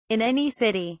In any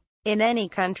city, in any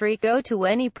country, go to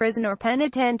any prison or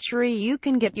penitentiary you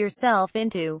can get yourself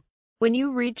into. When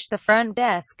you reach the front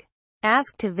desk,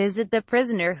 ask to visit the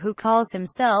prisoner who calls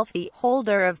himself the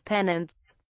holder of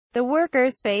penance. The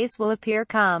worker's face will appear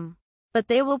calm, but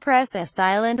they will press a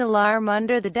silent alarm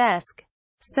under the desk.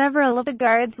 Several of the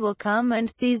guards will come and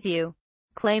seize you,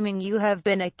 claiming you have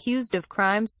been accused of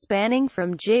crimes spanning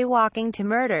from jaywalking to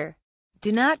murder.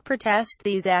 Do not protest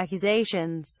these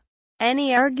accusations.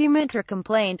 Any argument or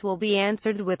complaint will be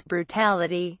answered with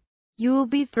brutality. You will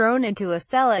be thrown into a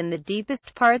cell in the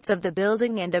deepest parts of the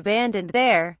building and abandoned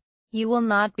there. You will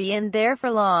not be in there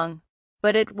for long,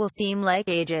 but it will seem like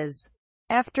ages.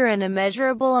 After an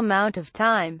immeasurable amount of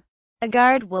time, a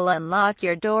guard will unlock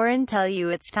your door and tell you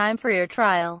it's time for your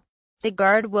trial. The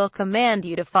guard will command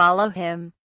you to follow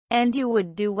him, and you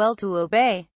would do well to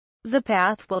obey. The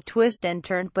path will twist and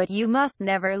turn, but you must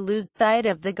never lose sight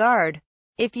of the guard.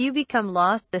 If you become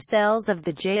lost, the cells of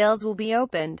the jails will be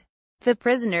opened. The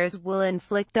prisoners will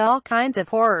inflict all kinds of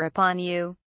horror upon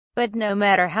you. But no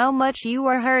matter how much you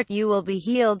are hurt, you will be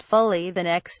healed fully the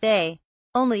next day,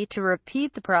 only to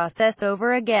repeat the process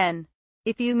over again.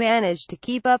 If you manage to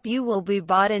keep up, you will be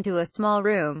brought into a small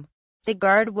room. The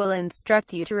guard will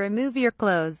instruct you to remove your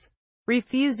clothes.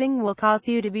 Refusing will cause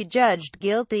you to be judged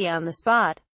guilty on the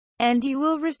spot, and you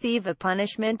will receive a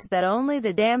punishment that only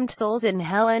the damned souls in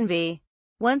hell envy.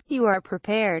 Once you are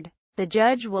prepared, the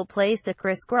judge will place a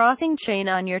crisscrossing chain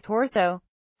on your torso.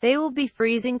 They will be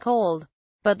freezing cold,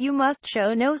 but you must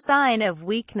show no sign of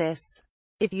weakness.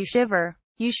 If you shiver,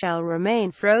 you shall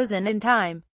remain frozen in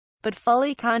time, but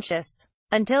fully conscious,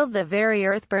 until the very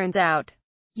earth burns out.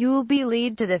 You will be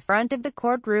led to the front of the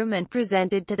courtroom and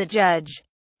presented to the judge.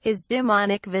 His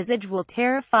demonic visage will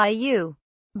terrify you,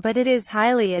 but it is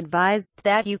highly advised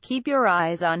that you keep your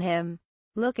eyes on him.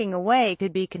 Looking away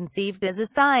could be conceived as a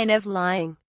sign of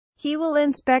lying. He will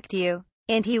inspect you,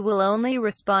 and he will only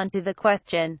respond to the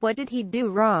question, "What did he do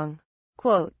wrong?"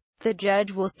 Quote, the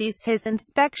judge will cease his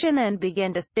inspection and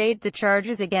begin to state the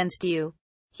charges against you.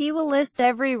 He will list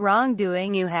every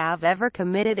wrongdoing you have ever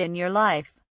committed in your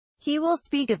life. He will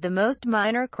speak of the most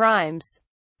minor crimes,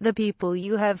 the people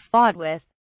you have fought with,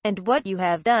 and what you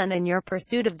have done in your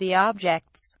pursuit of the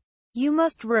objects. You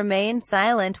must remain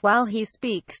silent while he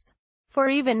speaks, for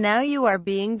even now you are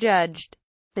being judged.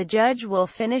 The judge will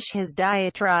finish his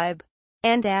diatribe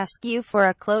and ask you for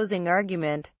a closing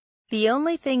argument. The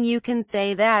only thing you can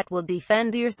say that will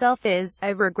defend yourself is, "I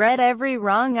regret every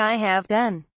wrong I have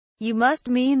done." You must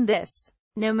mean this,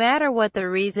 no matter what the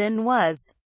reason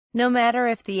was, no matter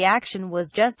if the action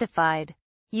was justified.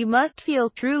 You must feel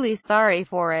truly sorry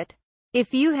for it.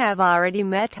 If you have already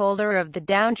met holder of the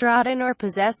downtrodden or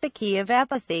possess the key of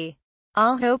apathy,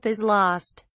 all hope is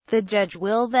lost. The judge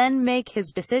will then make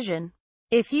his decision.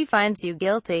 If he finds you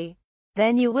guilty,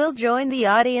 then you will join the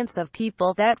audience of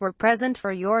people that were present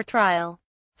for your trial,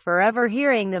 forever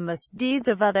hearing the misdeeds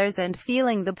of others and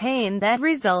feeling the pain that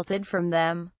resulted from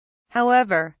them.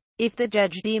 However, if the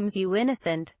judge deems you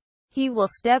innocent, he will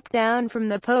step down from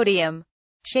the podium,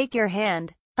 shake your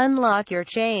hand, unlock your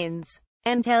chains,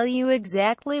 and tell you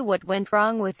exactly what went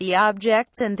wrong with the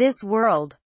objects in this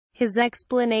world. His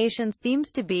explanation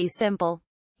seems to be simple,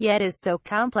 yet is so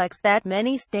complex that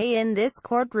many stay in this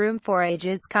courtroom for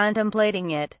ages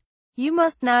contemplating it. You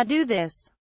must not do this,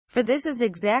 for this is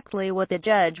exactly what the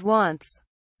judge wants.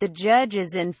 The judge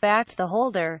is in fact the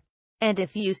holder, and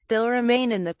if you still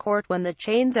remain in the court when the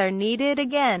chains are needed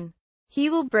again, he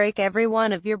will break every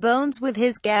one of your bones with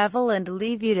his gavel and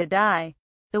leave you to die.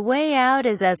 The way out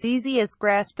is as easy as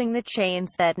grasping the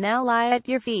chains that now lie at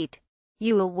your feet.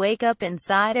 You will wake up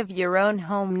inside of your own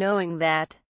home knowing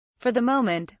that, for the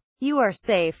moment, you are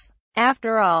safe.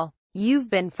 After all,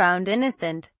 you've been found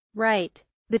innocent, right?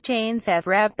 The chains have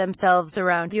wrapped themselves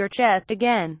around your chest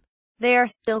again. They are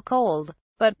still cold,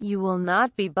 but you will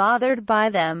not be bothered by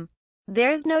them.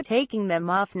 There's no taking them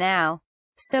off now,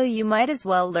 so you might as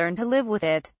well learn to live with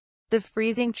it. The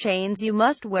freezing chains you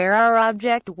must wear are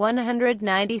Object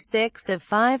 196 of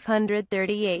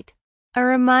 538. A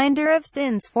reminder of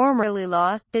sins formerly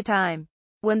lost to time.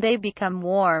 When they become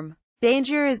warm,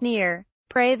 danger is near.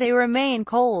 Pray they remain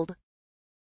cold.